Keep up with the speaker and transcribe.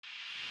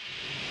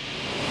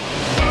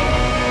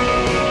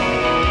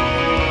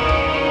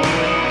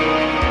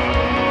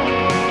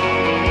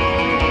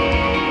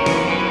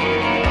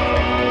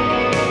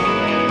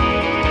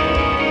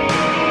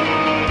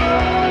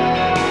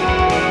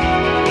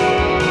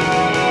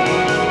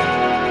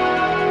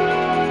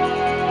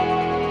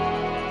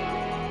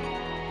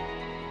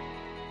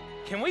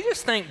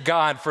let's thank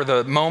God for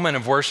the moment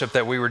of worship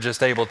that we were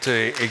just able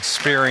to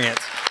experience.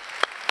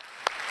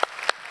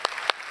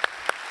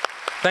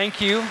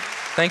 Thank you.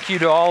 Thank you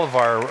to all of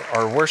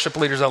our worship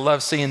leaders. I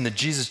love seeing the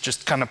Jesus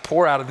just kind of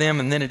pour out of them,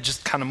 and then it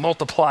just kind of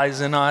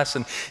multiplies in us.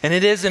 And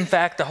it is, in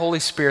fact, the Holy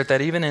Spirit that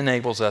even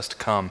enables us to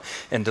come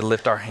and to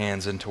lift our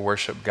hands and to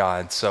worship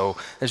God. So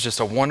it's just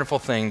a wonderful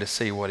thing to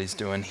see what he's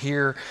doing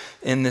here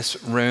in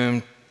this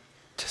room,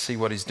 to see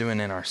what he's doing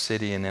in our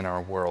city and in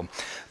our world.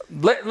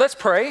 Let's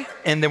pray,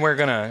 and then we're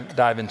going to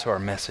dive into our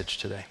message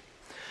today.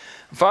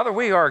 Father,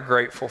 we are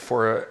grateful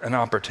for an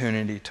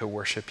opportunity to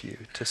worship you,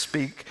 to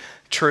speak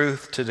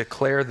truth, to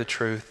declare the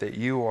truth that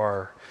you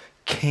are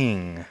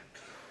King,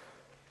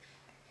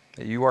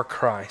 that you are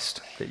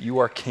Christ, that you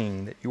are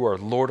King, that you are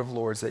Lord of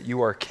Lords, that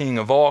you are King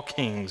of all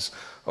kings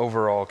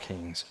over all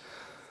kings.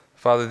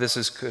 Father, this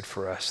is good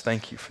for us.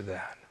 Thank you for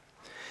that.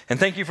 And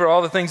thank you for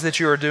all the things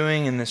that you are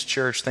doing in this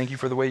church. Thank you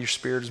for the way your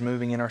Spirit is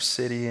moving in our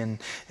city and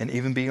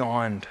even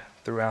beyond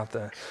around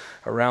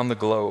the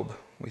globe.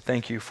 We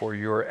thank you for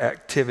your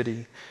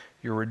activity,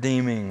 your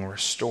redeeming,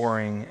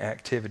 restoring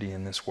activity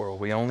in this world.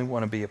 We only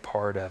want to be a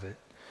part of it.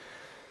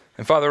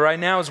 And Father, right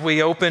now as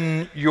we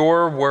open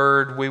your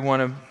word, we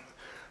want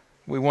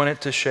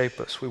it to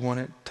shape us. We want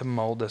it to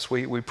mold us.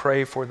 We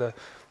pray for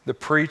the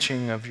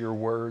preaching of your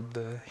word,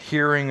 the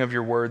hearing of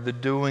your word, the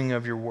doing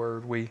of your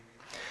word. We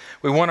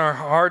want our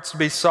hearts to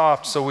be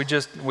soft, so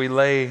we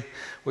lay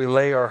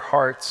our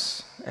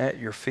hearts at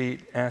your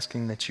feet,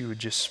 asking that you would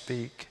just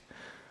speak,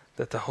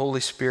 that the Holy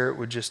Spirit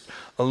would just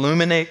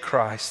illuminate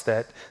Christ,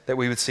 that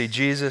we would see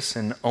Jesus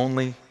and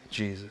only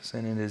Jesus.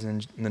 And it is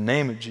in the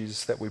name of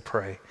Jesus that we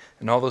pray.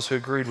 And all those who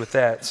agreed with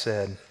that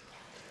said,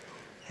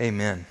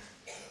 amen.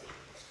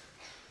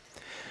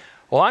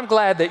 Well, I'm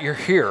glad that you're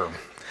here.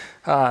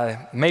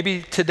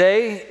 Maybe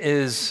today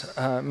is,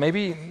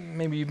 maybe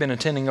you've been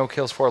attending Oak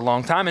Hills for a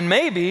long time,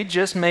 and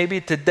just maybe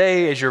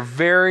today is your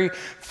very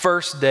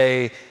first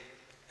day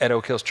at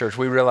Oak Hills Church.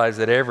 We realize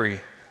that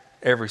every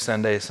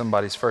Sunday is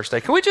somebody's first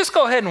day. Can we just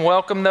go ahead and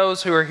welcome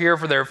those who are here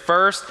for their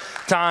first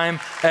time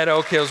at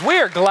Oak Hills? We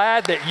are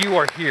glad that you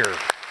are here.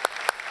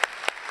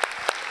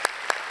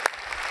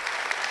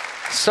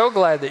 So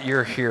glad that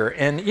you're here.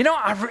 And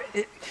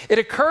it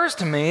occurs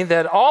to me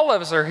that all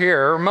of us are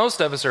here, or most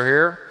of us are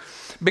here,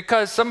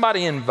 because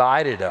somebody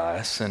invited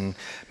us. And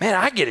man,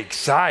 I get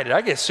excited.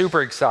 I get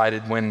super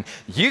excited when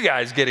you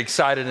guys get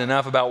excited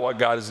enough about what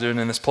God is doing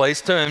in this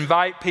place to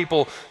invite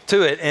people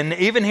to it. And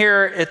even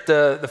here at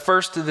the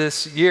first of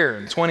this year,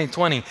 in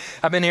 2020,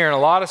 I've been hearing a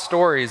lot of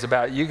stories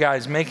about you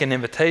guys making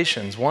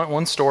invitations.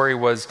 One story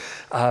was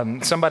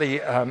somebody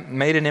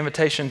made an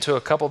invitation to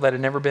a couple that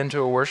had never been to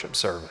a worship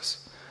service.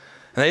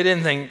 And they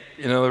didn't think,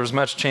 there was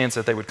much chance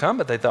that they would come,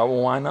 but they thought, well,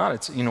 why not?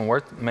 It's,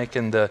 worth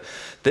making the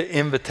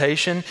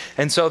invitation.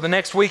 And so the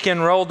next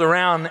weekend rolled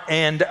around,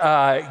 and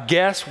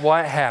guess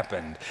what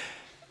happened?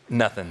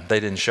 Nothing.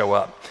 They didn't show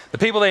up. The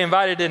people they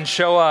invited didn't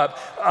show up.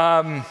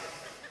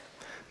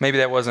 Maybe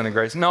that wasn't a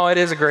great, no, it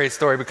is a great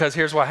story, because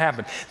here's what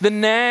happened. The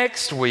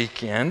next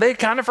weekend, they'd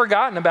kind of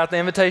forgotten about the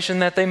invitation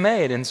that they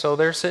made. And so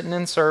they're sitting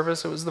in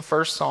service. It was the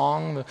first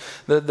song.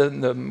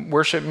 The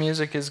worship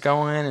music is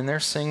going, and they're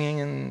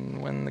singing.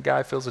 And when the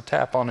guy feels a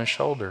tap on his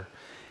shoulder,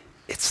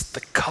 it's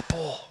the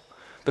couple.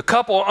 The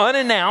couple,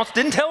 unannounced,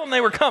 didn't tell them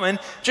they were coming,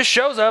 just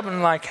shows up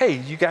and like, hey,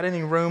 you got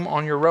any room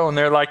on your row? And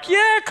they're like,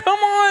 yeah, come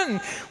on.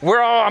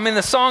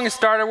 The song has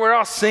started. We're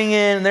all singing,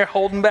 and they're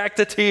holding back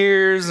the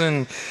tears.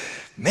 And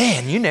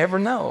man, you never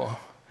know.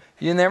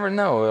 You never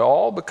know.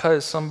 All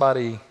because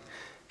somebody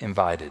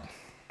invited.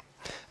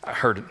 I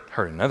heard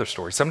another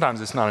story.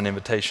 Sometimes it's not an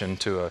invitation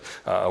to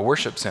a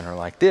worship center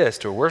like this,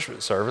 to a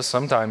worship service.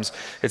 Sometimes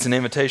it's an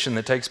invitation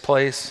that takes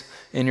place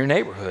in your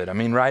neighborhood.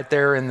 Right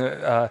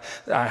there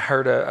I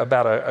heard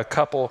about a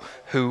couple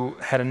who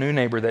had a new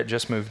neighbor that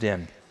just moved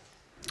in.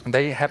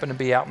 They happened to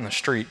be out in the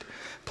street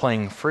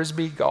playing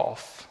Frisbee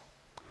golf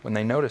when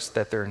they noticed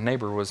that their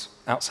neighbor was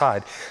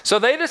outside. So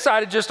they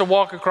decided just to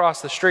walk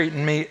across the street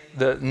and meet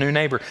the new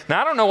neighbor. Now,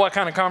 I don't know what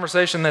kind of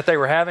conversation that they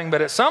were having, but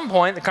at some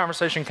point the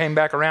conversation came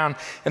back around,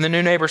 and the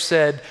new neighbor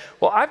said,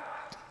 well,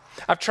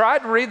 I've tried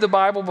to read the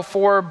Bible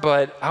before,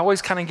 but I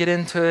always kind of get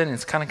into it, and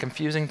it's kind of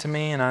confusing to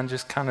me, and I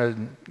just kind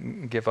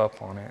of give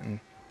up on it. And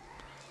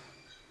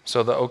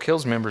so the Oak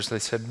Hills members, they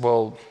said,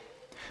 well,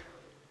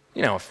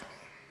 if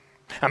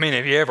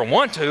you ever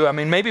want to,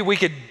 maybe we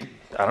could,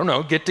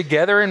 get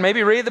together and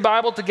maybe read the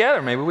Bible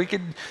together. Maybe we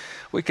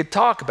could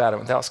talk about it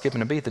without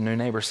skipping a beat. The new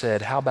neighbor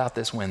said, how about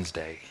this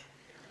Wednesday?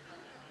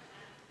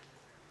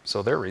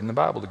 So they're reading the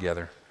Bible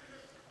together,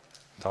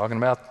 talking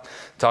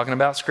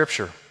about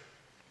Scripture.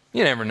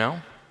 You never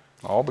know,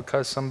 all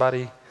because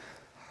somebody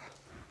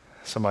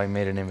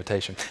made an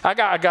invitation.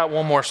 I got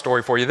one more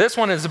story for you. This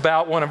one is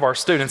about one of our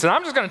students, and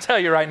I'm just going to tell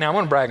you right now, I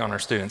want to brag on our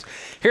students.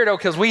 Here at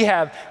Oak Hills, we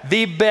have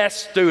the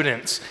best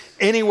students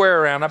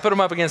anywhere around. I put them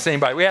up against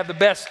anybody. We have the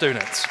best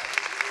students.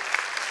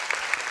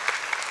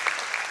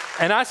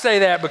 And I say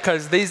that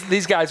because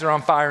these guys are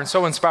on fire and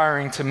so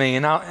inspiring to me.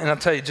 And I'll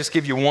tell you, just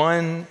give you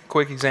one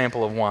quick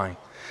example of why.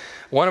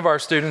 One of our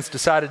students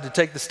decided to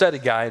take the study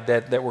guide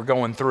that we're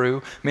going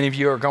through. Many of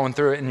you are going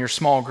through it in your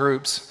small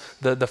groups.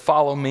 The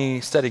Follow Me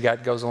study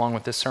guide goes along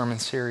with this sermon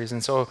series.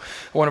 And so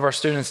one of our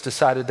students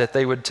decided that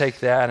they would take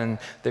that and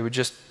they would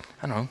just,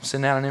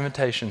 send out an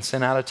invitation,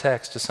 send out a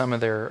text to some of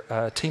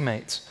their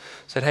teammates.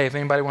 Said, hey, if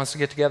anybody wants to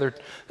get together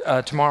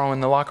tomorrow in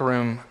the locker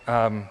room,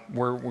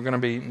 we're going to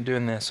be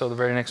doing this. So the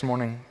very next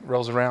morning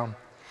rolls around.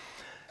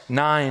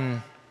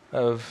 9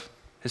 of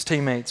his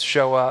teammates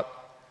show up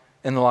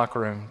in the locker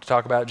room to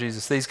talk about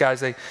Jesus. These guys,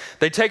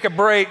 they take a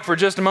break for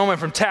just a moment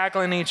from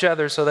tackling each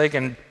other so they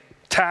can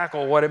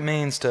tackle what it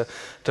means to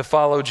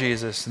follow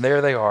Jesus.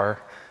 There they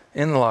are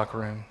in the locker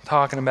room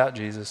talking about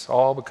Jesus,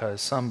 all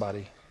because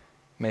somebody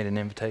made an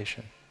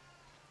invitation.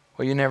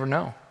 Well, you never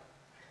know.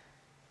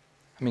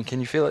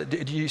 Can you feel it?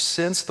 Do you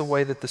sense the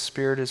way that the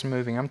Spirit is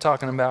moving? I'm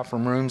talking about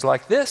from rooms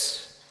like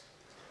this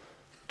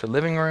to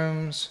living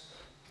rooms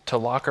to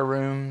locker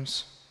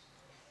rooms.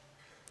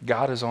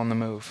 God is on the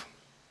move.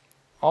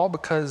 All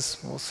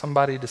because,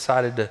 somebody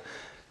decided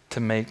to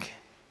make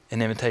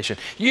an invitation.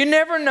 You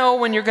never know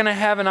when you're going to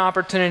have an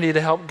opportunity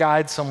to help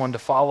guide someone to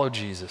follow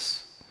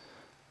Jesus,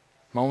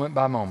 moment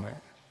by moment.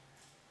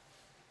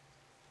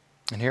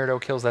 And here at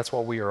Oak Hills, that's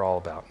what we are all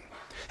about.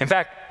 In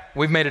fact,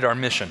 we've made it our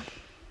mission.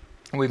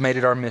 We've made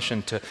it our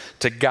mission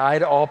to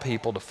guide all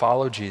people to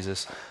follow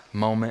Jesus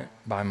moment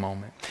by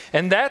moment.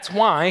 And that's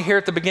why here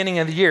at the beginning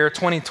of the year,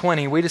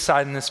 2020, we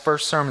decided in this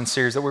first sermon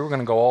series that we were going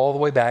to go all the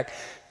way back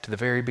to the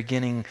very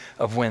beginning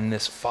of when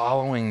this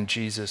following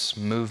Jesus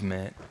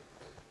movement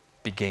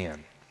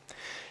began.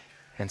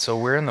 And so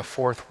we're in the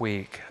 4th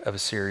week of a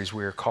series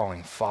we are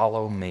calling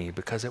Follow Me,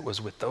 because it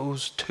was with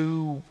those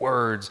 2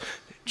 words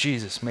that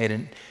Jesus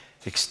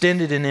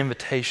extended an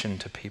invitation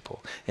to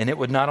people. And it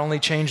would not only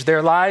change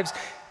their lives,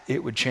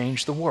 it would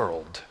change the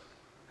world.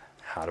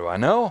 How do I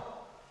know?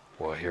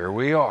 Well, here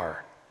we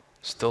are,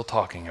 still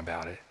talking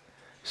about it,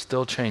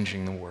 still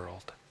changing the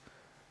world.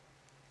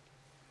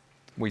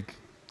 We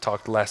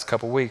talked the last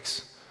couple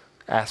weeks,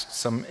 asked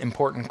some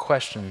important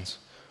questions.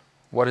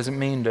 What does it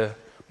mean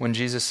when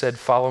Jesus said,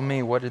 follow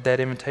me, what did that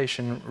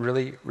invitation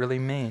really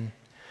mean?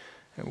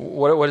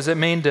 What does it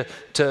mean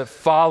to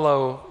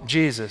follow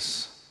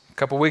Jesus? A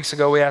couple weeks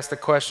ago, we asked the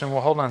question,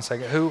 well, hold on a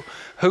second,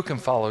 who can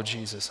follow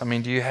Jesus?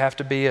 Do you have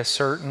to be a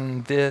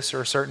certain this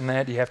or a certain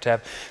that? Do you have to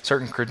have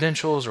certain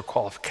credentials or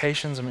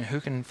qualifications?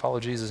 Who can follow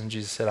Jesus? And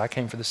Jesus said, I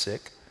came for the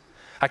sick.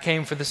 I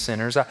came for the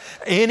sinners.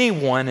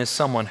 Anyone is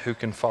someone who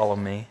can follow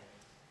me.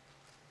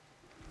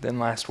 Then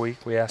last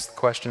week, we asked the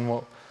question,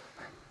 well,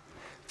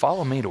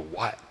 follow me to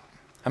what?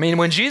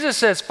 When Jesus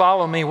says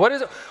follow me, what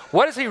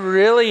is he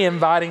really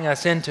inviting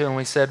us into? And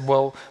we said,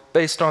 well,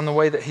 based on the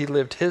way that he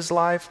lived his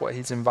life, what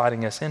he's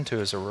inviting us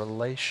into is a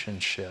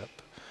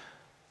relationship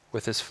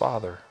with his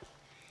Father.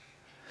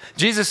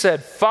 Jesus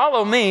said,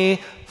 follow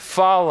me,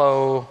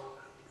 follow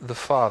the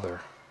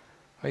Father.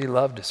 Well, he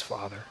loved his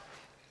Father.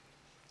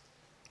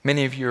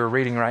 Many of you are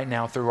reading right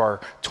now through our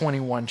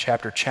 21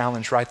 chapter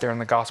challenge right there in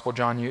the Gospel of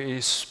John. You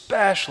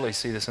especially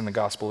see this in the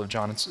Gospel of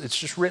John. It's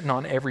just written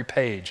on every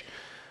page.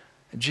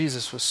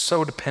 Jesus was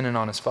so dependent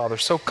on his Father,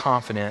 so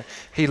confident.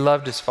 He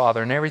loved his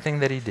Father, and everything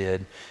that he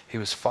did, he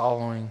was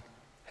following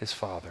his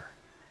Father.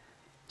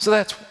 So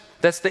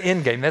that's the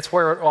end game. That's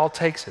where it all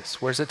takes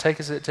us. Where does it take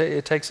us?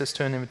 It takes us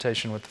to an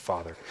invitation with the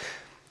Father.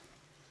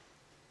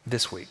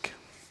 This week,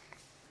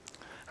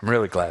 I'm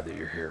really glad that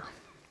you're here,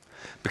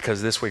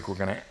 because this week we're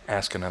going to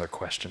ask another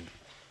question.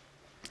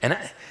 And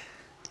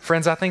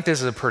friends, I think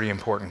this is a pretty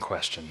important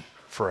question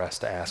for us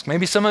to ask.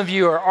 Maybe some of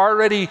you are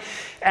already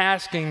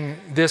asking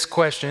this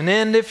question,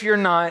 and if you're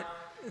not,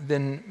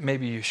 then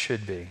maybe you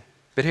should be.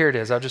 But here it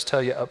is. I'll just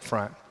tell you up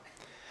front.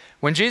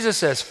 When Jesus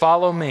says,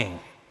 follow me,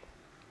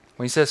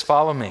 when he says,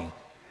 follow me,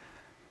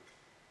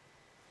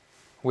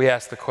 we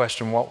ask the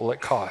question, what will it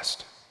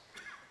cost?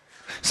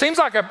 Seems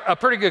like a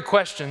pretty good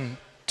question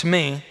to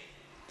me.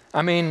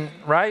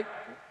 Right?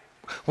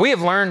 We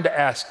have learned to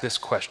ask this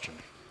question.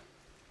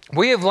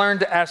 We have learned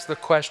to ask the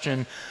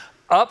question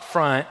up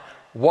front,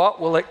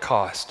 what will it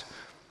cost?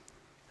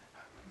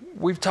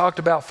 We've talked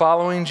about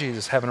following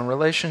Jesus, having a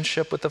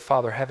relationship with the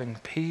Father, having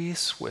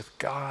peace with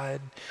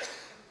God,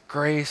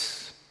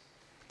 grace,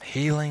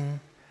 healing,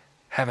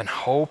 having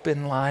hope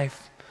in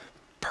life,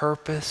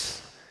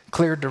 purpose,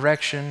 clear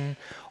direction.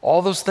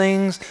 All those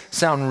things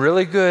sound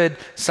really good.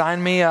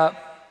 Sign me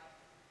up.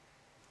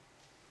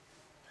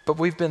 But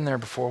we've been there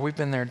before. We've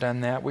been there,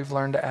 done that. We've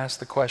learned to ask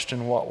the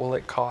question, what will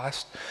it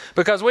cost?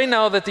 Because we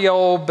know that the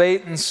old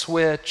bait and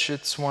switch,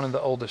 it's one of the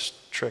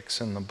oldest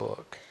tricks in the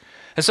book.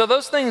 And so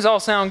those things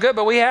all sound good,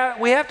 but we have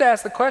to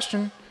ask the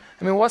question,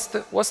 what's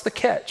the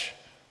catch?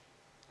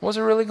 What's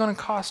it really going to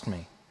cost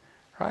me?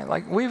 Right?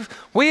 Like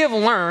we have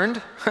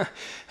learned,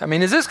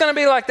 is this going to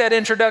be like that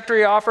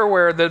introductory offer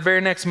where the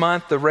very next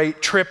month the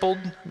rate tripled?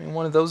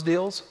 One of those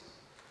deals?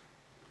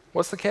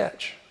 What's the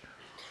catch?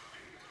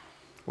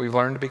 We've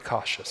learned to be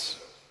cautious.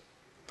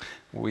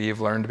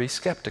 We've learned to be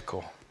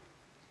skeptical.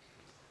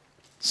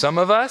 Some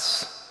of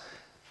us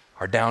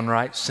are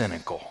downright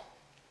cynical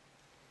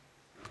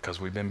because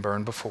we've been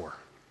burned before.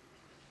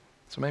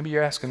 So maybe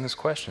you're asking this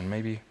question.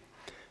 Maybe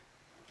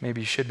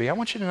you should be. I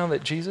want you to know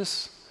that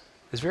Jesus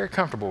is very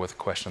comfortable with a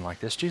question like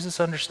this. Jesus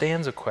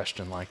understands a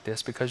question like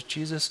this because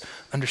Jesus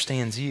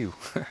understands you.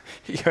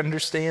 He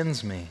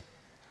understands me.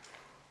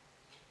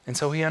 And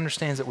so he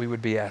understands that we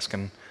would be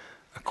asking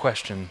a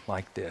question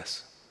like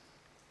this.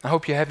 I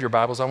hope you have your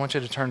Bibles. I want you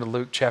to turn to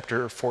Luke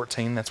chapter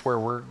 14. That's where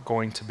we're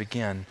going to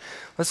begin.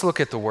 Let's look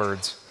at the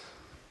words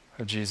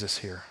of Jesus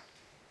here.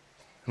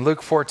 In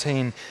Luke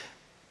 14,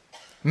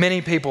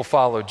 many people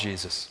followed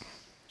Jesus.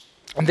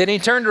 And then he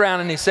turned around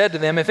and he said to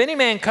them, if any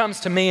man comes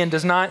to me and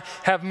does not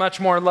have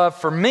much more love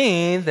for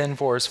me than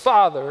for his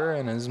father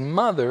and his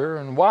mother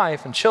and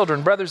wife and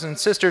children, brothers and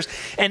sisters,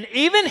 and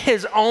even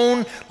his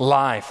own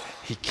life,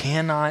 he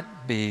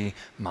cannot be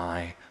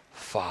my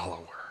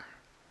follower.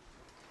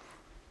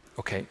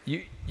 Okay,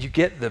 you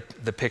get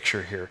the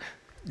picture here.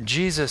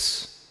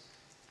 Jesus,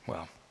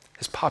 well,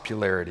 his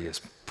popularity is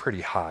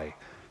pretty high.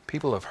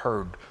 People have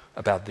heard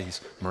about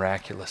these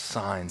miraculous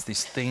signs,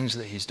 these things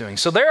that he's doing.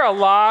 So there are a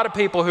lot of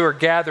people who are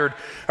gathered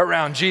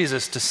around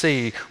Jesus to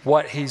see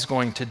what he's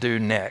going to do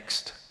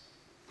next.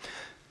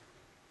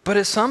 But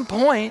at some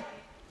point,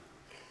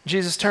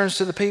 Jesus turns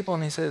to the people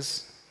and he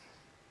says,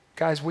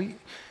 guys, we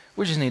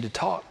just need to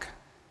talk.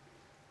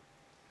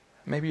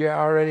 Maybe you're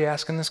already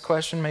asking this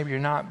question, maybe you're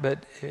not, but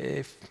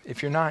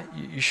if you're not,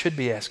 you should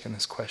be asking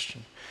this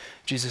question.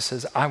 Jesus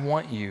says, I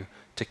want you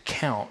to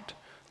count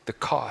the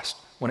cost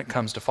when it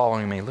comes to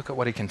following me. Look at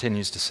what he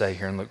continues to say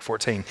here in Luke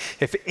 14.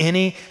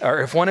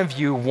 If one of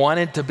you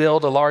wanted to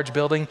build a large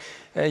building,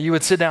 you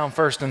would sit down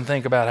first and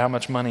think about how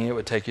much money it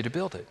would take you to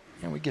build it.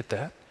 Yeah, we get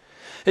that.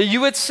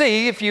 You would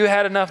see if you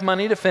had enough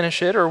money to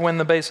finish it, or when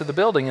the base of the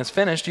building is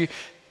finished, you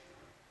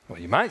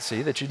might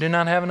see that you do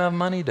not have enough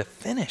money to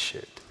finish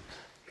it.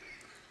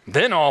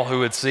 Then all who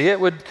would see it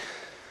would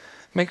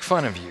make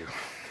fun of you.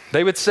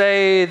 They would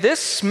say,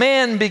 this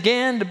man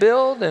began to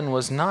build and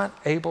was not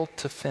able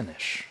to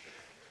finish.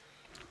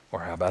 Or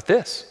how about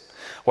this?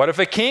 What if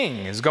a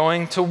king is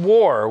going to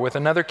war with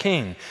another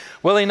king?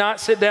 Will he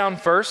not sit down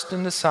first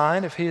and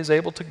decide if he is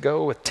able to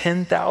go with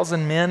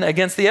 10,000 men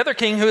against the other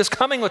king who is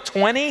coming with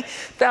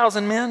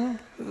 20,000 men?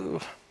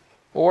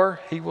 Or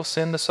he will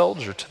send a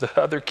soldier to the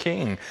other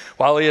king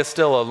while he is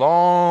still a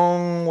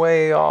long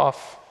way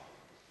off.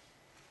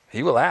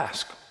 He will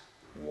ask,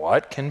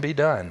 what can be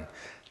done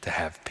to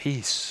have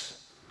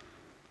peace?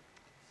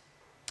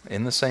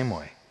 In the same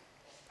way,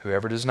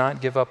 whoever does not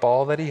give up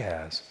all that he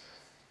has,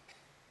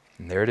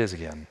 and there it is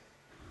again,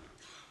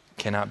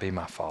 cannot be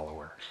my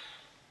follower.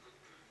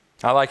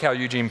 I like how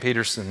Eugene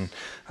Peterson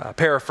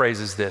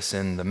paraphrases this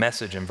in The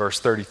Message in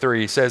verse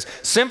 33. He says,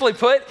 simply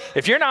put,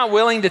 if you're not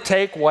willing to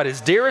take what is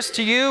dearest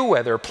to you,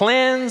 whether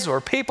plans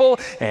or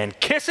people, and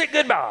kiss it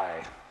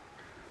goodbye,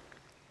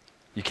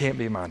 you can't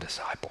be my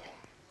disciple.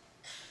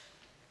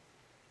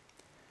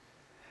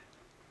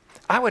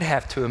 I would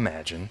have to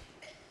imagine,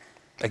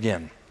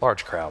 again,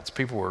 large crowds.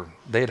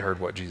 They'd heard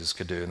what Jesus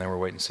could do, and they were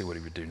waiting to see what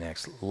he would do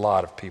next. A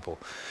lot of people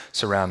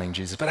surrounding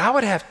Jesus. But I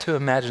would have to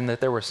imagine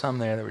that there were some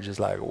there that were just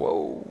like,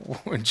 whoa,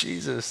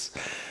 Jesus,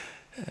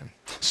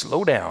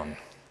 slow down.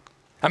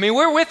 I mean,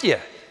 we're with you.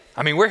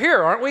 I mean, we're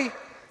here, aren't we?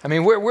 I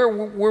mean,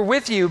 we're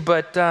with you,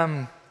 but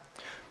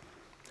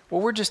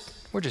we're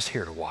just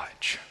here to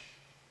watch.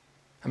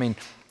 I mean,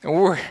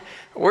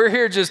 we're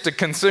here just to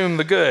consume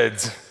the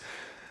goods.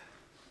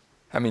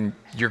 I mean,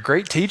 you're a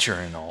great teacher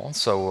and all,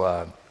 so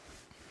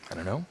I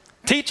don't know.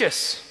 Teach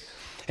us,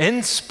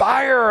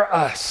 inspire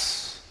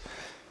us,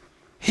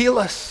 heal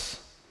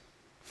us,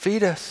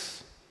 feed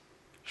us,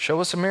 show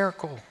us a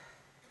miracle,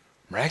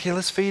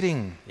 miraculous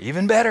feeding,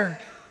 even better.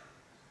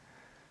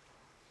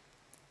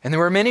 And there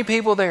were many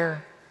people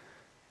there.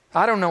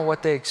 I don't know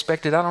what they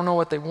expected. I don't know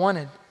what they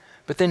wanted.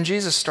 But then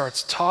Jesus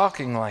starts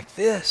talking like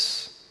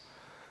this.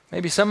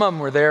 Maybe some of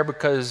them were there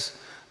because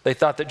they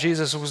thought that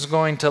Jesus was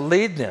going to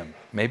lead them,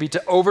 maybe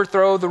to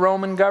overthrow the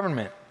Roman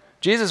government.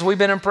 Jesus, we've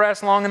been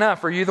impressed long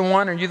enough. Are you the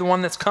one? Are you the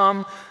one that's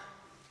come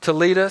to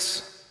lead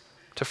us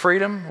to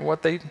freedom, or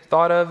what they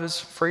thought of as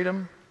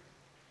freedom?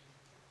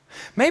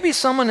 Maybe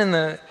someone in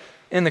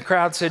the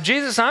crowd said,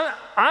 Jesus,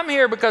 I'm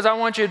here because I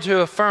want you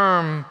to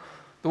affirm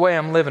the way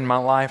I'm living my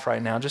life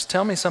right now. Just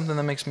tell me something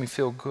that makes me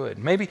feel good.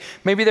 Maybe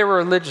there were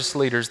religious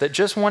leaders that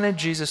just wanted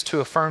Jesus to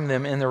affirm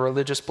them in their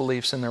religious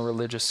beliefs and their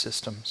religious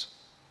systems.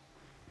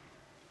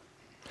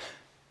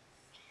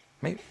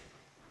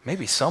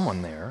 Maybe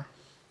someone there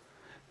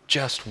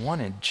just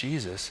wanted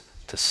Jesus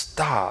to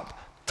stop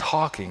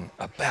talking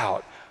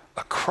about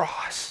a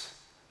cross.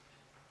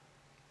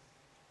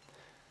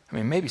 I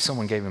mean, maybe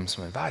someone gave him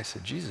some advice.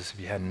 Said, Jesus, if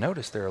you hadn't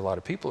noticed, there are a lot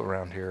of people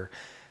around here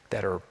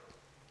that are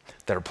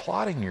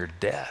plotting your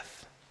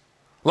death.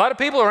 A lot of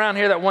people around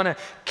here that want to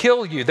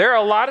kill you. There are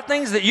a lot of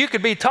things that you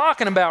could be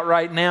talking about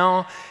right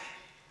now.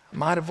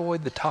 Might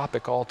avoid the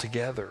topic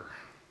altogether.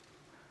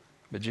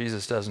 But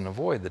Jesus doesn't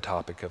avoid the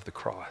topic of the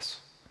cross.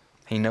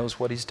 He knows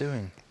what he's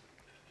doing.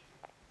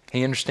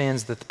 He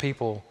understands that the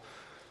people,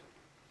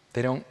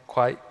 they don't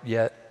quite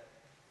yet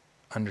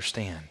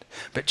understand.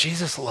 But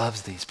Jesus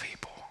loves these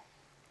people.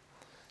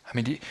 I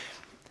mean,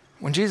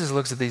 when Jesus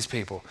looks at these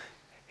people,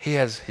 he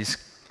has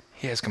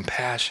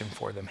compassion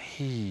for them.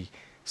 He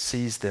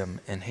sees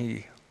them and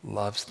he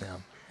loves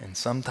them. And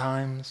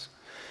sometimes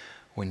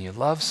when you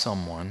love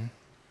someone,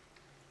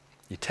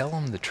 you tell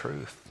them the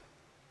truth.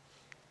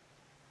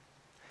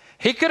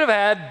 He could have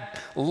had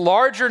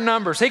larger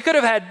numbers. He could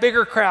have had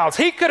bigger crowds.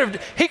 He could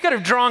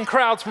have drawn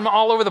crowds from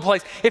all over the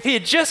place if he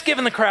had just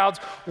given the crowds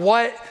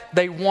what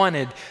they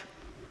wanted.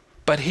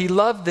 But he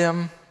loved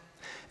them,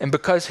 and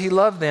because he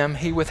loved them,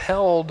 he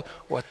withheld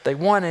what they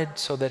wanted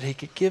so that he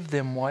could give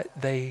them what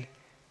they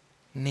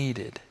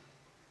needed.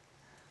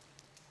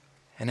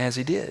 And as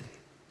he did,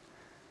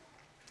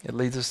 it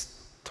leads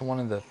us to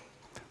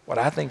what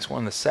I think is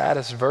one of the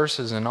saddest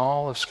verses in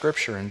all of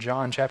Scripture in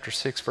John chapter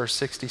 6, verse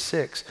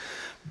 66.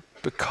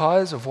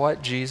 Because of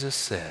what Jesus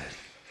said,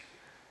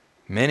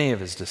 many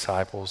of his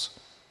disciples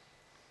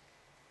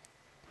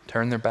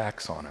turned their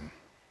backs on him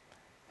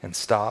and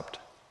stopped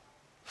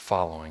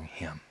following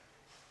him.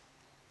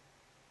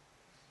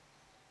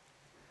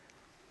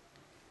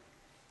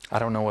 I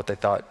don't know what they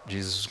thought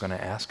Jesus was going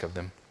to ask of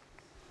them.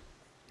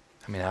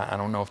 I mean, I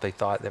don't know if they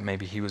thought that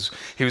maybe he was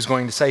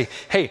going to say,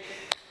 hey,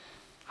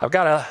 I've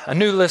got a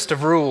new list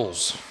of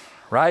rules,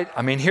 right?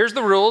 I mean, here's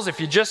the rules. If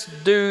you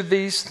just do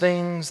these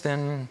things,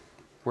 then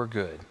we're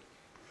good.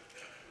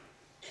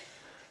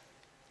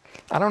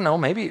 I don't know,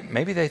 maybe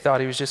they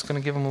thought he was just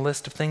going to give them a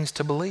list of things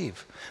to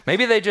believe.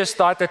 Maybe they just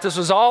thought that this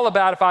was all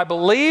about if I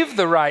believe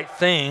the right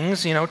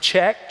things,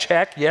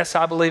 check, yes,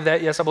 I believe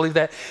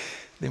that,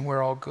 then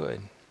we're all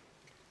good.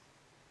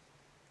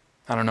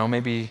 I don't know,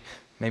 maybe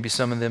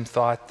some of them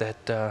thought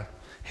that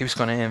he was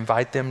going to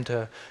invite them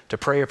to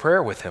pray a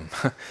prayer with him,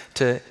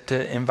 to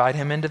invite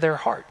him into their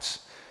hearts.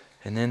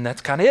 And then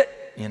that's kind of it,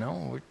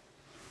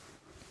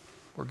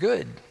 we're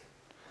good.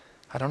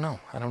 I don't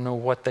know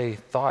what they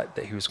thought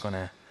that he was going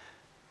to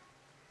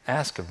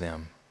ask of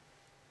them.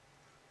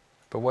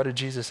 But what did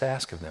Jesus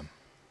ask of them?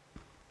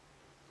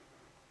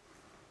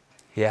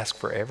 He asked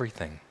for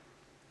everything.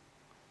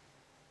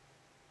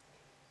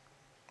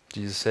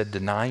 Jesus said,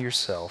 deny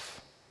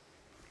yourself,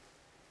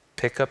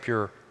 pick up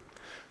your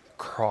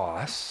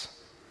cross,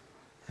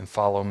 and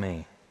follow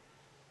me.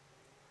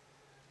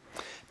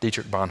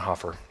 Dietrich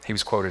Bonhoeffer, he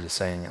was quoted as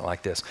saying it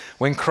like this: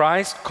 when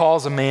Christ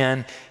calls a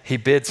man, he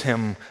bids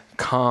him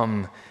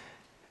come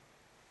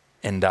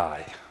and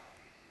die.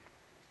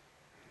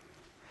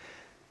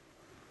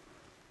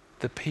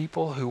 The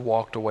people who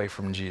walked away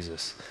from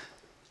Jesus,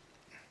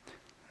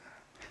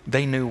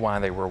 they knew why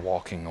they were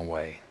walking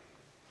away.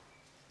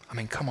 I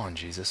mean, come on,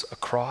 Jesus, a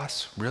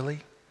cross, really?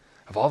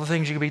 Of all the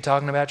things you could be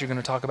talking about, you're going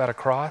to talk about a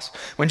cross?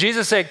 When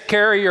Jesus said,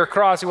 carry your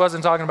cross, he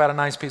wasn't talking about a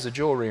nice piece of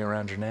jewelry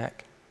around your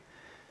neck.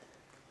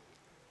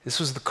 This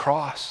was the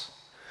cross.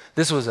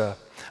 This was a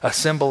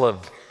symbol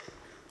of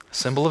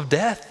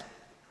death,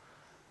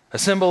 a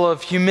symbol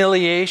of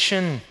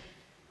humiliation,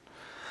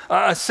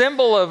 a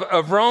symbol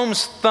of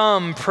Rome's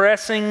thumb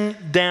pressing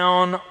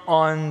down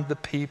on the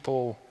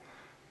people.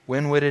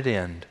 When would it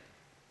end?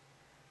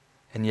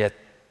 And yet,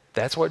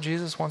 that's what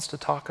Jesus wants to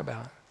talk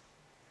about.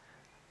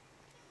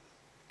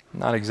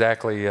 Not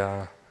exactly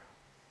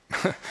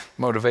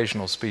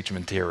motivational speech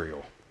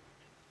material,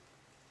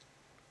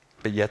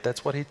 but yet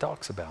that's what he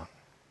talks about.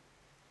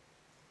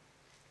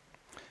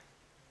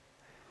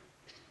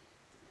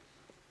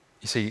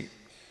 You see,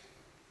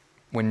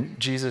 when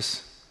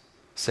Jesus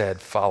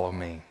said, follow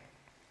me,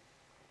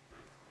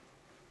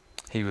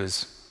 he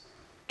was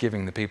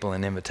giving the people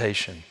an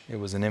invitation. It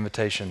was an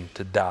invitation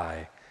to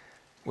die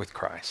with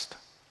Christ.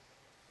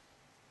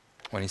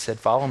 When he said,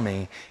 follow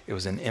me, it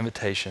was an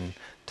invitation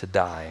to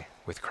die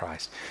with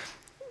Christ.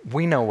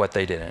 We know what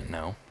they didn't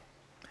know.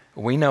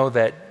 We know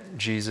that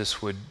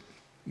Jesus would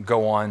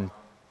go on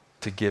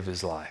to give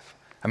his life.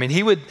 I mean,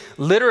 he would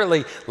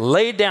literally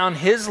lay down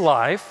his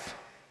life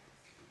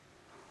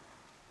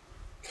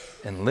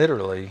and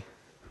literally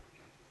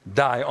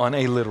die on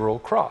a literal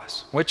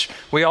cross, which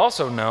we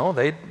also know,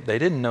 they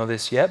didn't know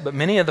this yet, but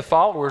many of the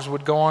followers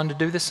would go on to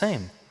do the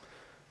same.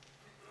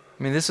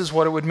 I mean, this is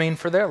what it would mean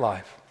for their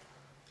life.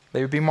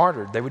 They would be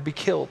martyred. They would be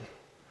killed.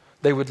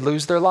 They would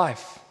lose their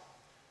life.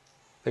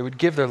 They would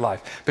give their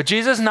life. But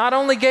Jesus not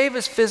only gave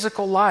his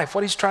physical life,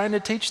 what he's trying to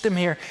teach them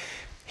here,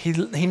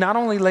 he not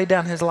only laid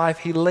down his life,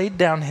 he laid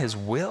down his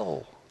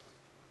will.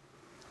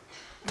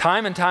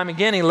 Time and time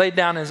again, he laid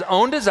down his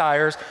own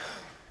desires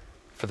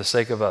for the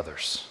sake of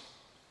others.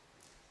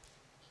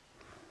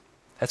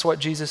 That's what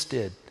Jesus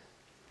did.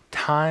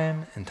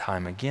 Time and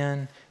time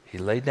again, he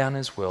laid down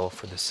his will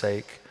for the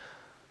sake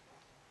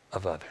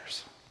of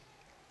others.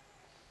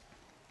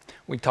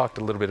 We talked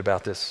a little bit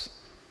about this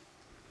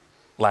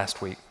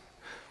last week,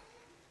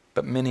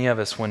 but many of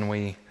us, when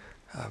we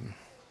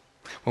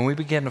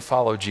begin to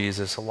follow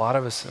Jesus, a lot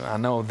of us, I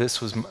know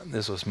this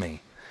was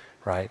me,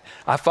 right?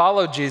 I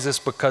followed Jesus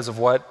because of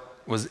what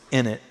was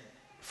in it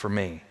for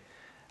me.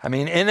 I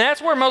mean, and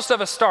that's where most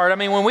of us start. I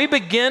mean, when we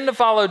begin to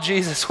follow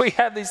Jesus, we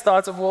have these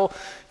thoughts of, well,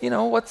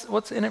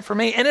 what's in it for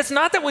me? And it's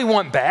not that we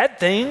want bad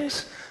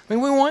things. I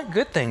mean, we want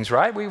good things,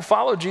 right? We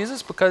follow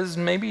Jesus because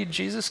maybe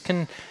Jesus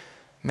can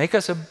make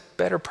us a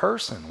better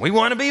person. We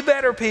want to be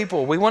better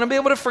people. We want to be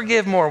able to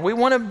forgive more. We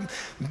want to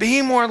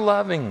be more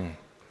loving.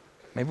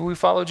 Maybe we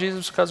follow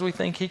Jesus because we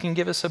think he can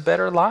give us a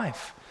better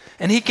life.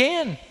 And he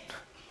can.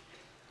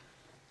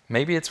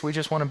 Maybe it's we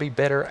just want to be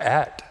better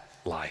at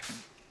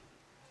life.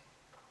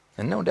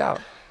 And no doubt,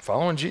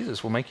 following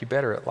Jesus will make you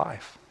better at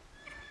life.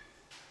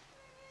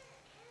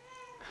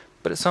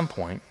 But at some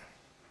point,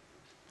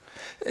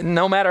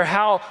 no matter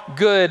how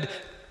good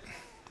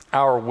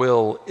our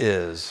will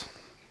is,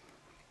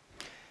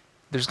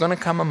 there's going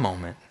to come a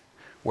moment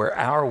where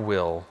our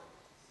will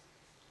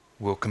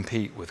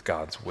compete with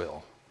God's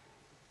will.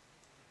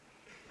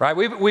 Right?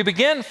 We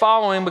begin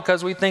following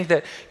because we think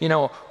that,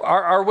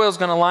 our will is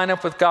going to line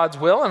up with God's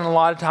will, and a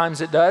lot of times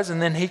it does, and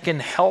then he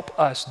can help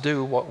us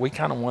do what we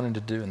kind of wanted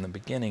to do in the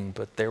beginning,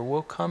 but there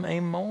will come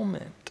a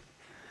moment.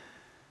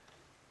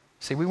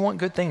 See, we want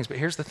good things, but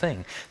here's the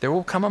thing. There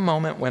will come a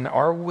moment when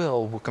our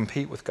will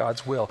compete with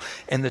God's will,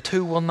 and the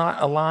two will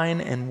not align,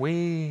 and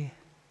we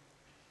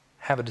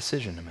have a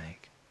decision to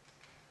make.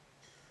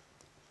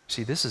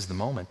 See, this is the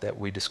moment that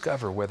we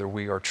discover whether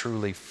we are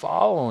truly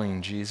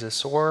following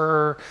Jesus,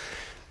 or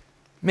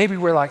maybe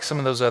we're like some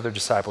of those other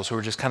disciples who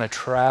are just kind of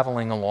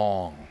traveling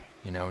along,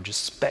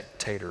 just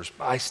spectators,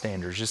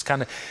 bystanders, just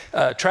kind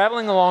of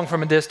traveling along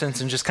from a distance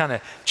and just kind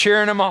of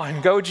cheering them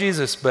on, go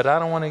Jesus, but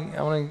I want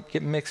to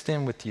get mixed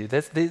in with you.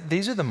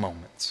 These are the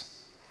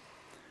moments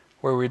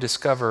where we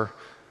discover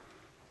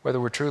whether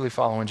we're truly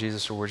following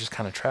Jesus or we're just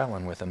kind of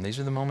traveling with him. These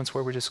are the moments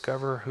where we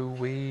discover who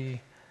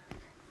we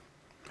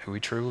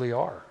truly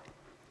are.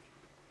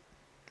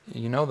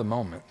 You know the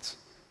moments.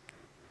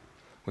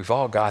 We've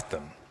all got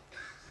them.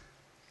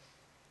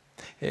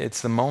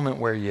 It's the moment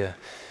where you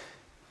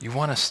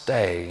want to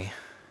stay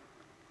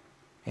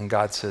and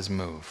God says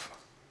move.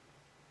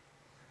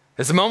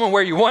 It's the moment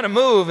where you want to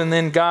move and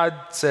then God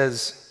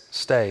says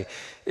stay.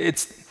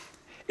 It's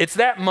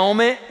that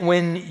moment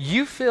when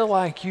you feel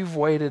like you've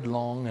waited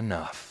long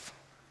enough.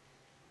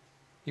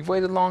 You've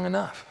waited long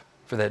enough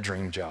for that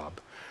dream job,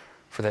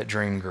 for that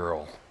dream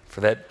girl,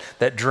 for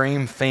that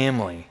dream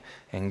family.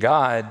 And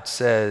God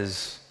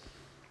says,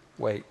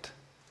 wait.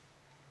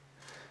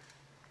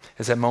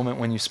 Is that moment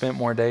when you spent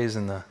more days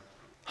in the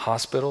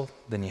hospital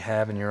than you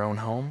have in your own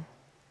home?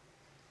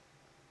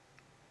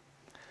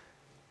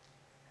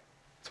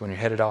 It's when you're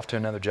headed off to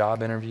another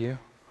job interview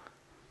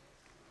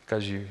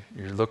because you're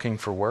looking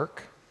for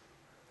work.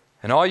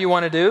 And all you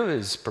want to do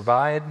is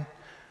provide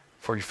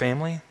for your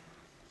family.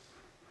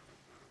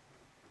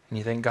 And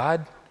you think,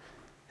 God,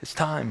 it's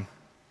time.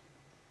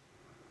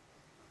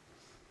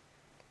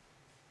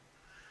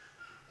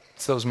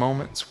 It's those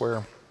moments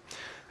where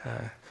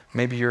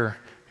maybe you're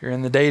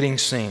in the dating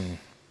scene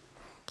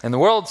and the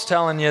world's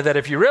telling you that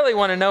if you really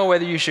want to know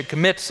whether you should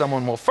commit to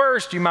someone, well,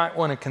 first you might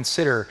want to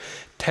consider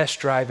test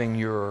driving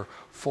your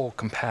full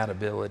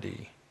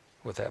compatibility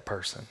with that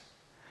person.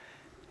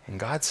 And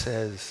God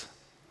says,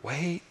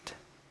 wait.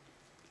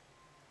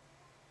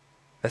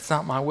 That's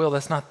not my will.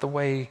 That's not the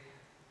way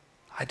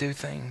I do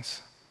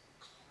things.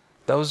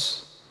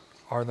 Those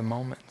are the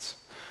moments.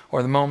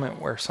 Or the moment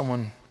where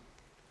someone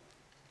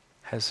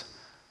has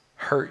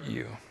hurt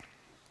you.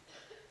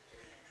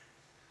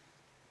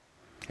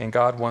 And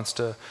God wants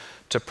to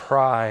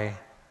pry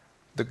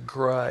the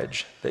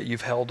grudge that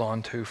you've held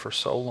on to for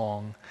so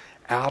long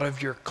out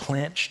of your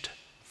clenched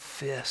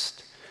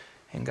fist.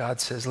 And God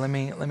says, let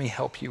me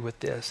help you with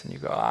this. And you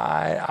go,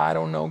 I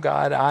don't know,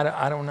 God.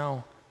 I don't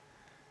know.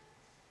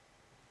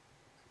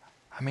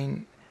 I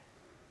mean,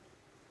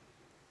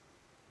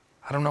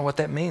 I don't know what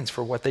that means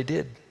for what they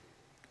did.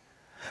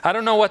 I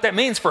don't know what that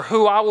means for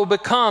who I will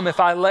become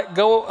if I let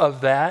go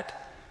of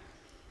that.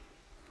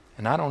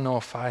 And I don't know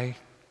if I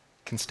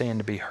can stand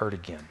to be hurt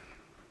again.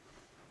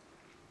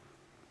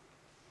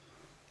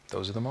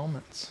 Those are the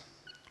moments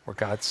where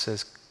God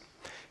says,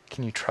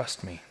 can you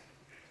trust me?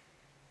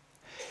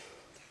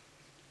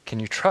 Can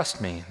you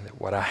trust me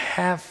that what I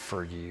have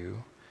for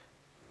you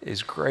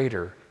is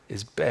greater,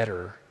 is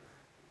better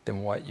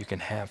than what you can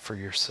have for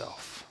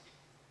yourself?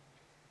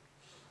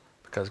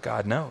 Because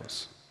God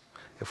knows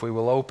if we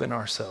will open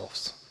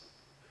ourselves,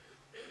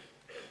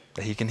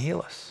 that he can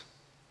heal us.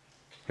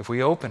 If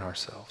we open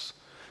ourselves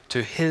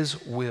to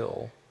his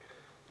will,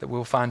 that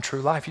we'll find true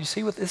life. You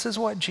see, this is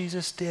what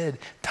Jesus did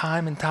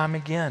time and time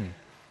again.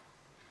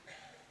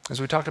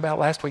 As we talked about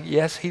last week,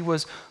 yes, he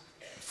was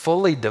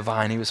fully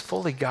divine, he was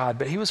fully God,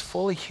 but he was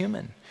fully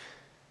human.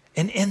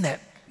 And in that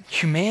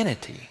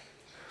humanity,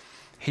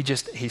 he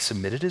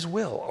submitted his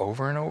will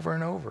over and over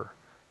and over.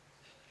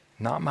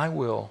 Not my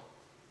will,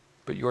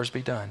 but yours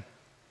be done.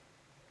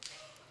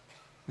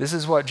 This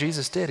is what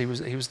Jesus did. He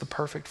was the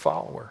perfect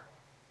follower.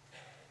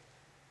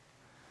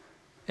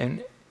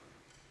 And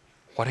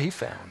what he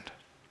found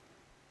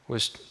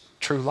was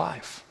true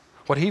life.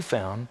 What he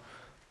found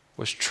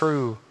was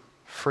true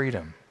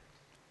freedom.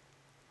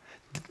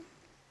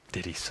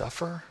 Did he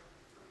suffer?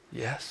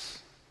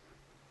 Yes.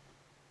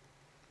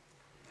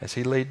 As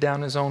he laid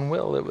down his own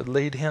will, it would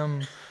lead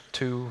him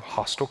to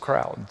hostile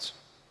crowds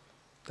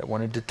that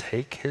wanted to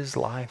take his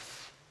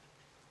life.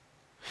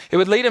 It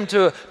would lead him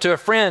to a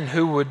friend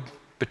who would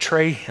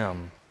betray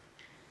him.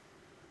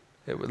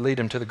 It would lead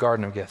him to the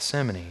Garden of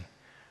Gethsemane,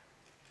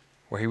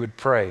 where he would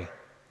pray,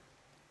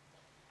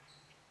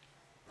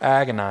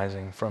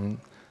 agonizing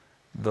from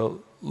the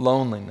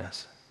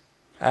loneliness,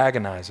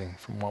 agonizing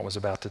from what was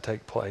about to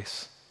take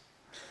place.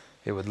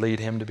 It would lead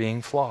him to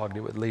being flogged.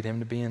 It would lead him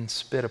to being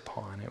spit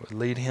upon. It would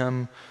lead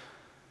him to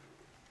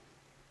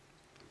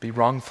be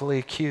wrongfully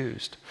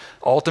accused.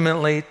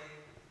 Ultimately,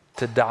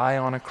 to die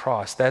on a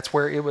cross. That's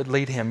where it would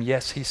lead him.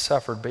 Yes, he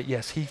suffered, but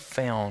yes, he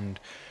found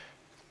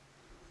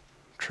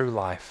true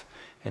life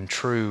and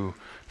true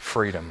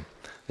freedom.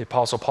 The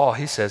Apostle Paul,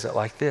 he says it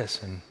like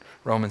this in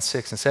Romans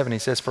 6 and 7. He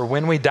says, "For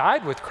when we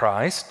died with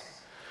Christ,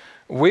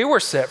 we were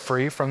set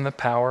free from the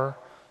power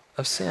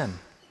of sin."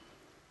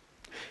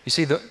 You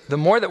see, the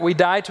more that we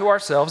die to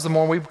ourselves, the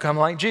more we become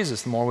like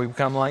Jesus. The more we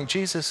become like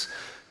Jesus,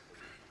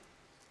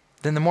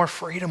 then the more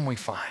freedom we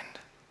find.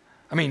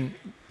 I mean,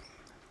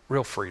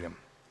 real freedom.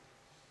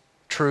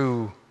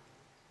 True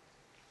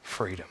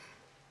freedom.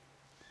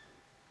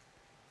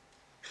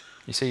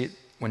 You see,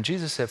 when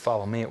Jesus said,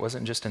 "Follow me," it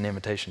wasn't just an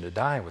invitation to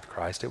die with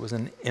Christ. It was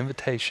an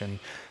invitation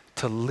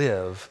to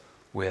live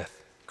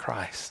with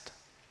Christ.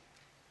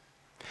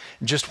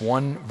 Just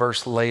one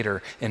verse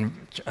later,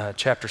 in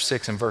chapter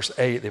 6 and verse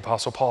 8, the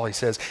Apostle Paul, he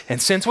says, "And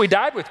since we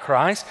died with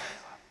Christ,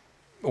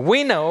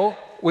 we know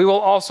we will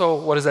also,"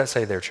 what does that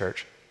say there,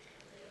 church?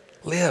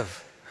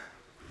 Live.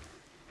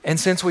 And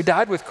since we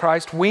died with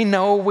Christ, we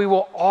know we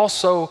will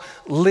also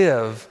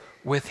live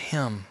with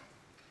him.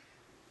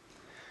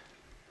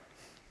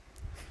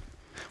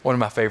 One of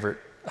my favorite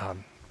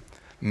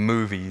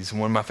movies,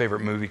 one of my favorite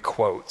movie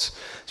quotes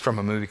is from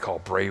a movie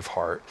called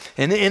Braveheart.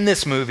 And in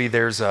this movie,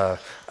 there's a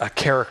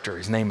character.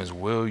 His name is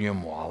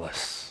William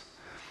Wallace.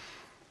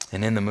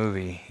 And in the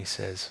movie, he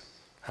says,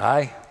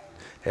 "Aye,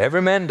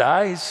 every man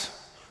dies,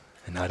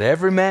 and not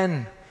every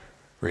man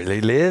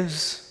really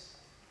lives."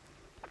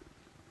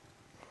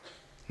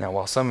 Now,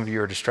 while some of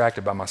you are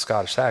distracted by my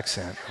Scottish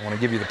accent, I want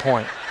to give you the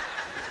point.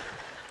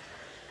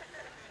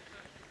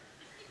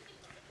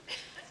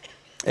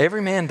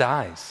 Every man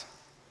dies.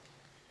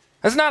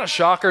 That's not a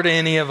shocker to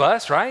any of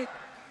us, right?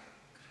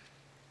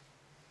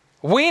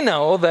 We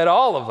know that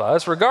all of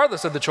us,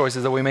 regardless of the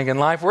choices that we make in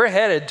life, we're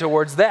headed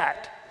towards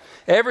that.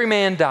 Every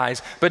man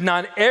dies, but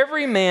not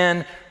every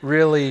man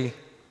really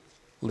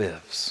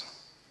lives.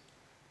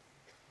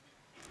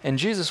 And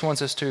Jesus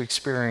wants us to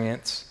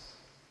experience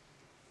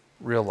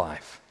real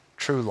life,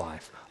 true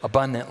life,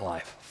 abundant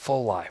life,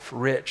 full life,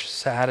 rich,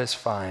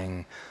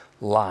 satisfying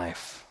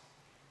life.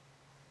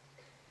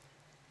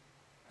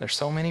 There's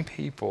so many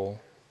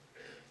people,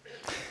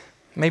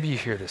 maybe you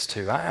hear this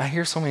too. I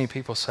hear so many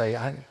people say,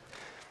 I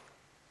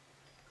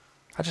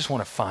just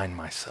want to find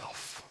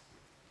myself.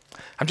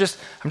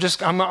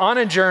 I'm on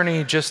a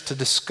journey just to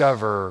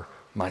discover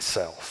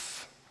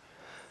myself.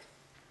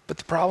 But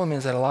the problem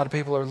is that a lot of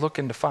people are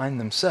looking to find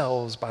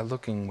themselves by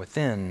looking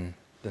within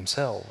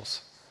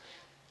themselves.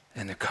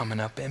 And they're coming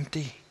up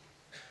empty.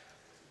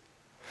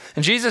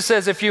 And Jesus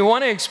says, if you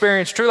want to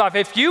experience true life,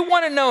 if you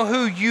want to know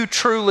who you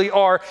truly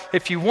are,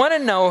 if you want to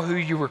know who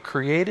you were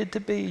created to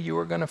be, you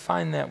are going to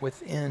find that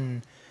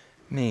within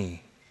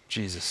me,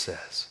 Jesus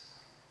says.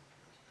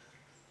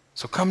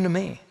 So come to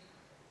me,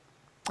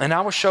 and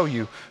I will show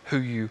you who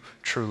you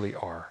truly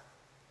are.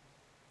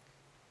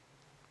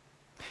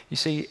 You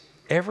see,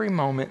 every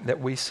moment that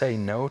we say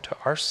no to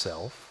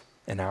ourselves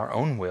and our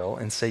own will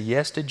and say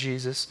yes to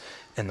Jesus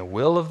and the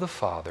will of the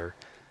Father,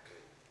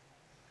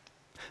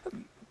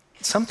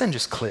 something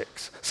just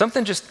clicks.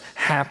 Something just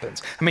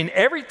happens. I mean,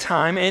 every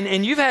time,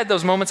 and you've had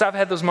those moments, I've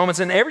had those moments,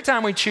 and every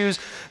time we choose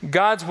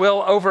God's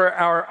will over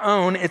our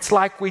own, it's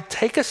like we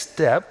take a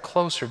step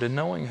closer to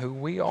knowing who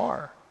we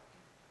are.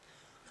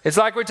 It's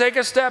like we take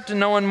a step to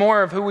knowing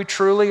more of who we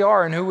truly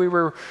are and who we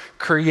were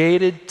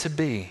created to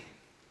be.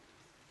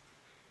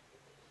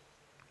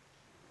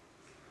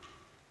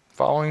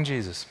 Following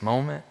Jesus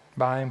moment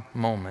by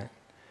moment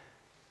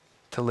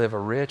to live a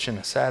rich and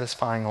a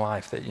satisfying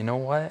life that, you know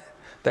what?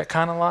 That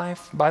kind of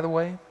life, by the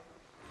way,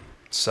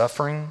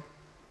 suffering,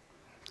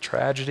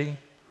 tragedy,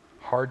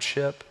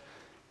 hardship,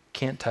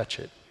 can't touch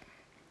it.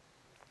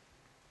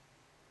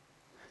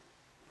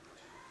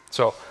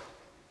 So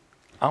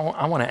I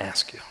want to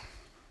ask you.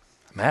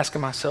 I'm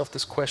asking myself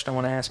this question. I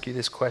want to ask you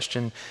this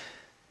question.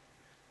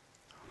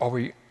 Are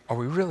we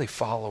really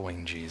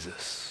following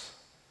Jesus?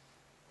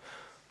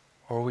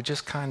 Or are we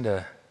just kind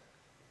of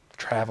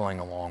traveling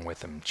along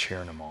with him,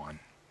 cheering him on?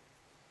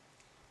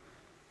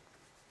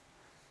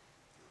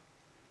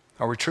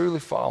 Are we truly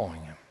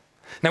following him?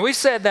 Now, we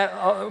said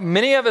that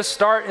many of us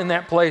start in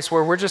that place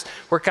where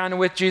we're kind of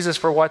with Jesus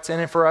for what's in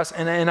it for us.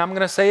 And I'm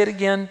going to say it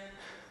again.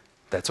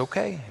 That's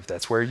okay. If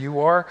that's where you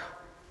are,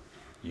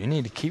 you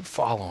need to keep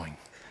following.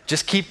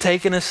 Just keep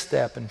taking a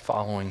step and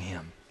following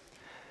him.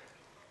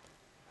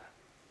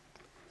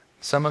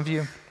 Some of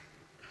you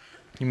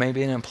may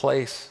be in a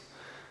place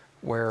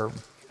where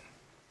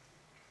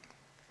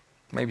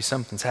maybe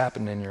something's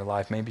happened in your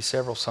life. Maybe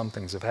several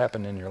somethings have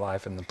happened in your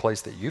life, and the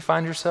place that you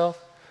find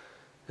yourself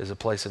is a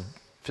place of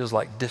Feels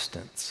like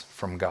distance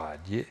from God.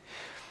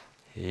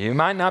 You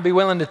might not be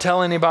willing to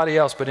tell anybody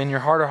else, but in your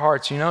heart of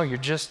hearts, you know, you're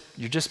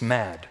just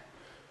mad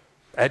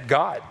at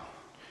God.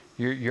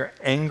 You're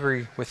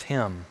angry with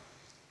him.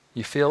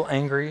 You feel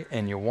angry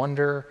and you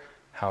wonder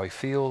how he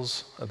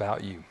feels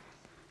about you.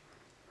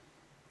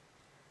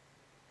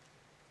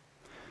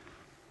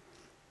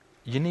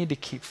 You need to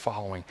keep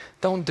following.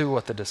 Don't do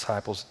what the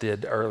disciples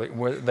did early,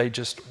 where they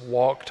just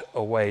walked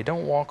away.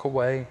 Don't walk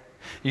away.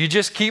 You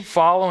just keep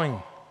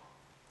following.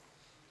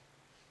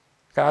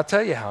 God, I'll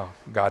tell you how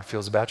God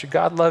feels about you.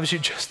 God loves you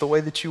just the way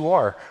that you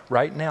are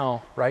right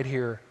now, right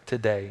here,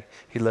 today.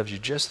 He loves you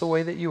just the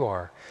way that you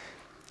are.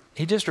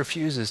 He just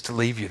refuses to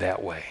leave you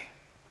that way.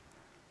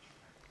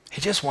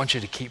 He just wants you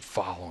to keep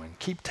following,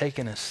 keep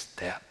taking a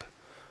step.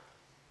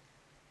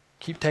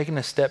 Keep taking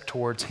a step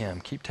towards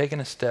him. Keep taking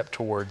a step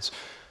towards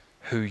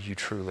who you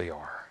truly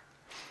are.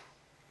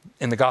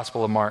 In the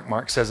Gospel of Mark,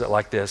 Mark says it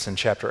like this in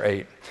chapter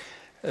 8.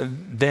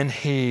 Then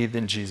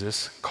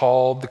Jesus,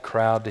 called the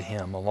crowd to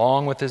him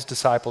along with his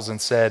disciples and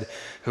said,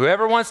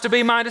 whoever wants to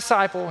be my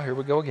disciple, here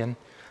we go again,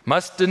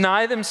 must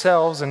deny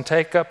themselves and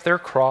take up their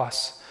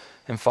cross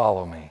and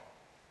follow me.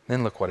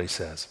 Then look what he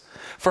says.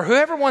 For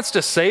whoever wants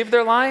to save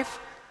their life,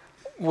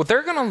 well,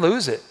 they're going to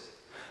lose it.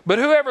 But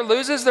whoever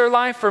loses their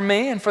life for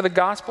me and for the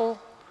gospel,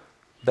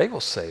 they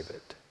will save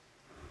it.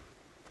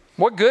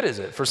 What good is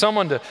it for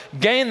someone to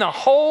gain the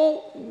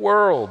whole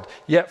world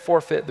yet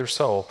forfeit their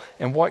soul?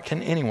 And what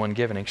can anyone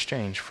give in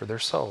exchange for their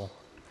soul?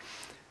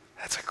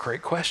 That's a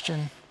great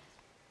question.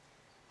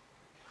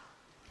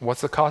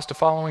 What's the cost of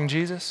following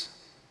Jesus?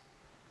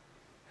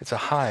 It's a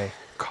high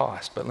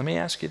cost. But let me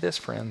ask you this,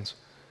 friends.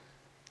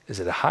 Is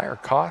it a higher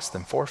cost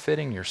than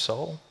forfeiting your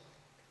soul?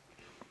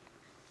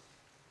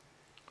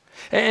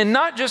 And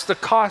not just the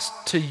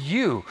cost to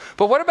you,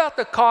 but what about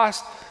the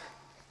cost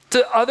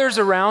to others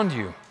around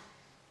you?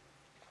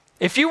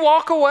 If you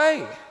walk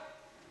away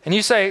and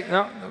you say,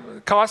 no,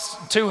 the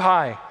cost's too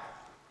high,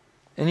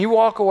 and you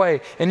walk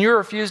away and you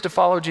refuse to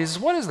follow Jesus,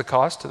 what is the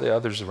cost to the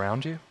others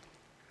around you?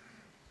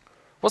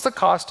 What's the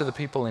cost to the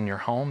people in your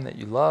home that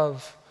you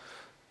love,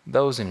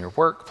 those in your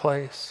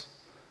workplace,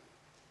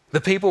 the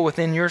people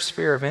within your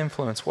sphere of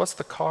influence? What's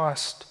the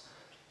cost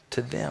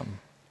to them?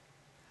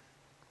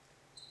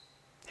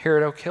 Here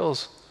at Oak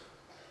Hills,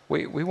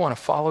 we want to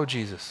follow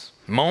Jesus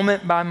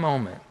moment by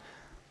moment,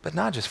 but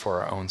not just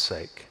for our own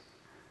sake.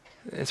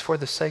 It's for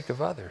the sake of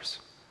others.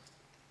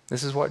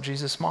 This is what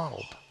Jesus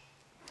modeled.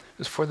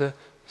 It's for the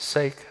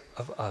sake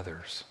of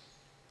others.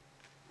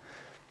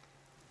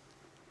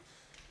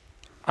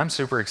 I'm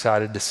super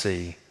excited to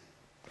see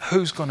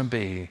who's going to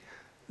be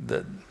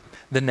the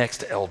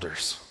next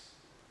elders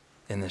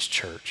in this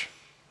church.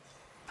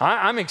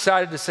 I'm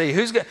excited to see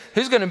who's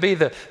going to be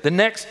the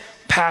next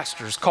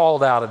pastors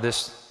called out of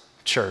this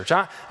church.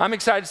 I'm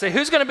excited to see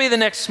who's going to be the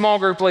next small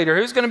group leader,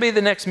 who's going to be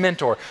the next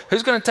mentor,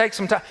 who's going to take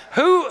some time,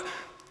 who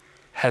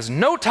has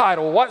no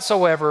title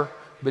whatsoever,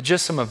 but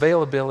just some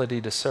availability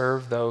to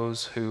serve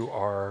those who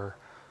are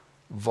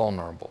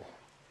vulnerable,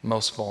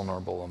 most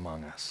vulnerable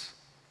among us.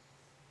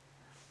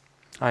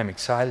 I'm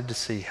excited to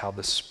see how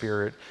the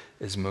Spirit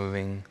is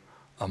moving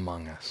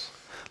among us.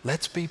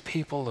 Let's be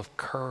people of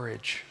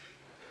courage.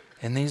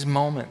 In these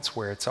moments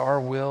where it's our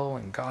will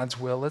and God's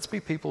will, let's be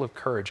people of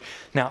courage.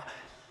 Now,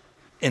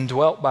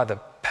 indwelt by the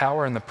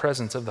power and the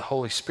presence of the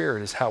Holy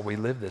Spirit is how we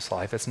live this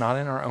life. It's not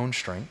in our own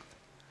strength.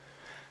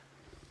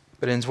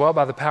 But indwelt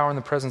by the power and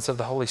the presence of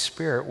the Holy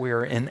Spirit, we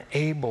are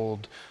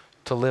enabled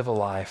to live a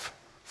life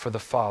for the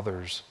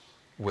Father's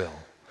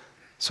will.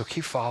 So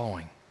keep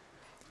following.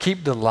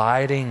 Keep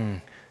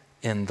delighting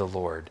in the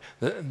Lord.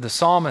 The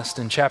psalmist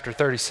in chapter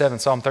 37,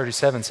 Psalm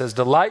 37 says,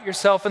 delight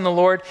yourself in the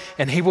Lord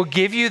and he will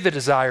give you the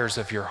desires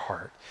of your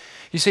heart.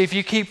 You see, if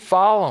you keep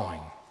following,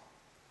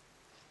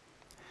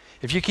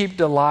 if you keep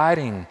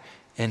delighting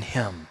in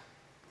him,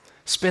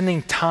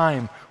 spending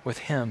time with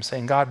him,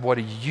 saying, God, what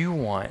do you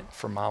want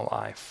for my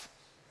life?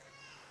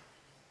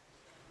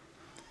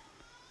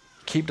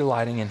 Keep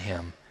delighting in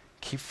him.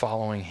 Keep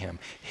following him.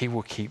 He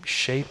will keep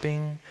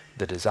shaping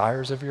the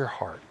desires of your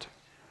heart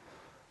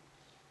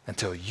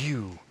until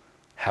you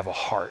have a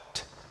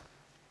heart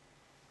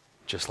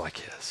just like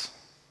his.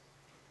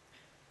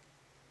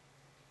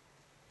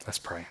 Let's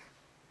pray.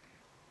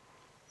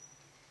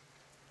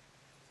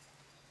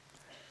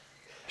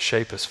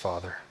 Shape us,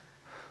 Father.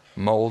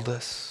 Mold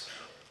us.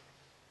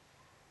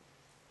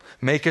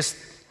 Make us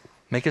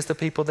the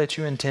people that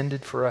you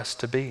intended for us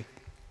to be.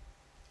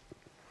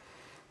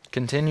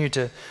 Continue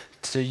to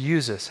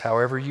use us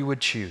however you would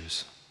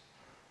choose.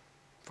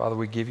 Father,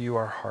 we give you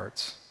our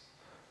hearts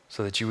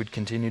so that you would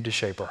continue to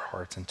shape our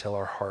hearts until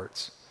our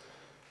hearts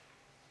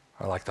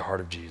are like the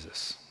heart of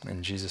Jesus.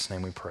 In Jesus'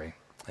 name we pray.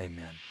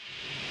 Amen.